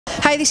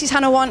Hey, this is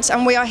Hannah Wants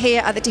and we are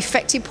here at the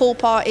Defected Pool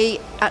Party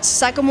at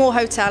Sagamore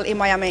Hotel in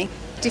Miami.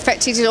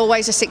 Defected is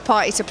always a sick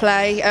party to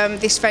play.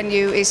 This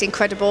venue is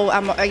incredible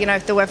and you know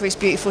the weather is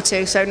beautiful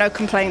too, so no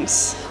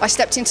complaints. I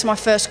stepped into my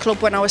first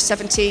club when I was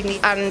 17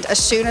 and as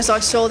soon as I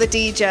saw the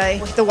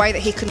DJ, the way that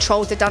he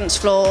controlled the dance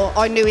floor,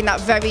 I knew in that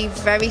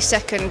very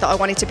second that I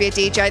wanted to be a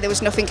DJ. There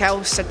was nothing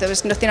else, there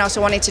was nothing else I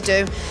wanted to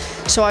do.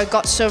 So I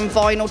got some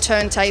vinyl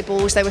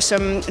turntables, there were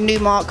some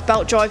Newmark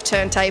belt drive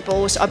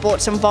turntables, I bought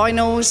some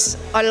vinyls,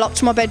 I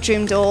locked my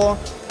bedroom door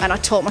and I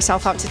taught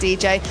myself how to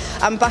DJ.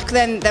 And back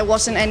then there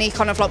wasn't any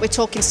kind of, like, we're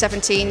talking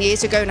 17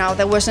 years ago now,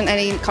 there wasn't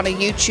any kind of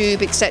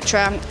YouTube,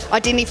 etc. I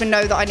didn't even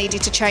know that I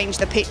needed to change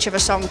the pitch of a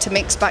song to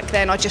mix back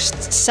then. I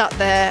just sat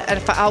there and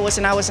for hours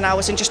and hours and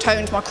hours and just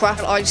honed my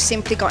craft. I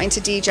simply got into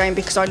DJing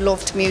because I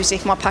loved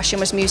music. My passion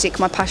was music,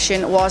 my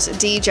passion was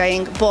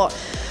DJing. But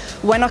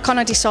when I kind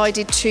of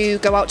decided to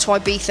go out to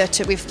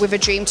Ibiza with a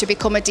dream to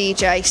become a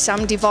DJ,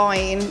 Sam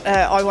Divine,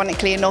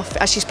 ironically enough,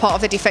 as she's part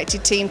of the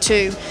Defected team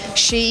too,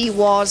 she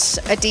was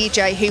a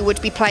DJ who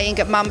would be playing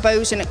at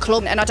Mambo's and at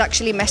club, and I'd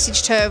actually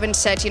messaged her and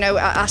said, you know,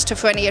 I asked her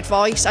for any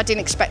advice. I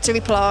didn't expect a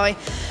reply.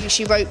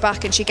 She wrote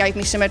back and she gave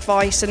me some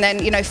advice, and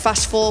then, you know,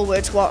 fast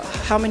forward, what,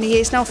 how many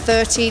years now?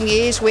 13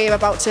 years. We're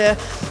about to,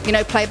 you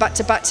know, play back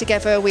to back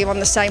together. We're on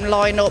the same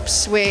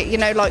lineups. We're, you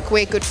know, like,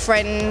 we're good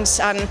friends,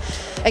 and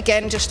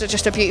again, just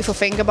a beautiful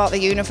thing about the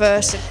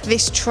universe.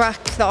 This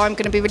track that I'm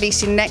going to be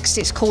releasing next,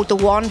 it's called The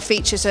One,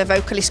 features a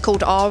vocalist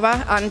called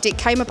Ara, and it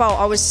came about,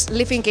 I was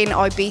living in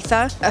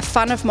Ibiza. A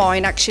fan of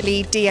mine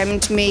actually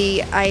DM'd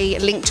me a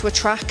link to a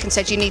track and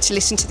said, you need to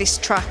listen to this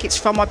track, it's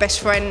from my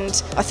best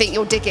friend, I think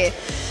you'll dig it.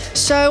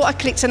 So I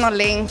clicked on the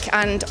link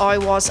and I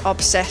was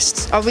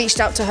obsessed. I reached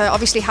out to her.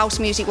 Obviously house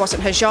music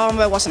wasn't her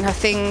genre, wasn't her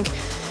thing.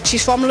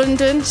 She's from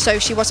London, so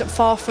she wasn't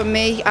far from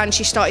me, and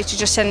she started to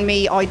just send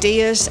me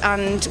ideas,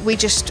 and we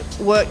just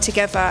worked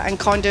together and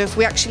kind of,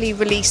 we actually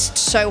released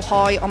So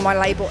High on my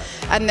label,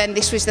 and then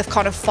this was the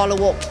kind of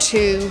follow-up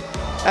to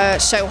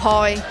So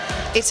High.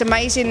 It's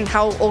amazing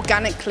how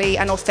organically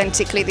and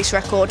authentically this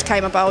record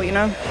came about, you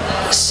know.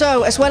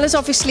 So as well as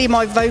obviously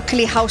my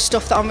vocally house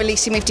stuff that I'm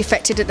releasing with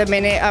Defected at the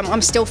minute,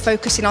 I'm still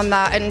focusing on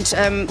that,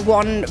 and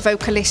one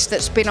vocalist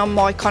that's been on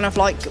my kind of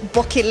like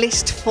bucket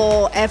list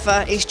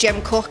forever is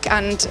Jem Cook,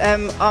 and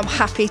I'm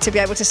happy to be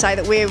able to say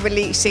that we're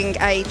releasing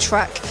a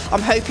track,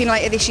 I'm hoping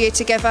later this year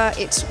together.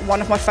 It's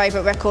one of my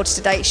favourite records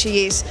to date.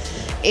 She is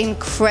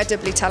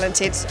incredibly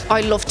talented.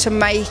 I love to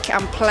make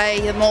and play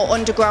the more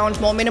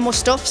underground, more minimal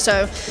stuff,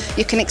 so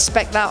you can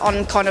expect that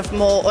on kind of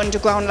more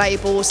underground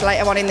labels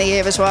later on in the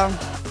year as well.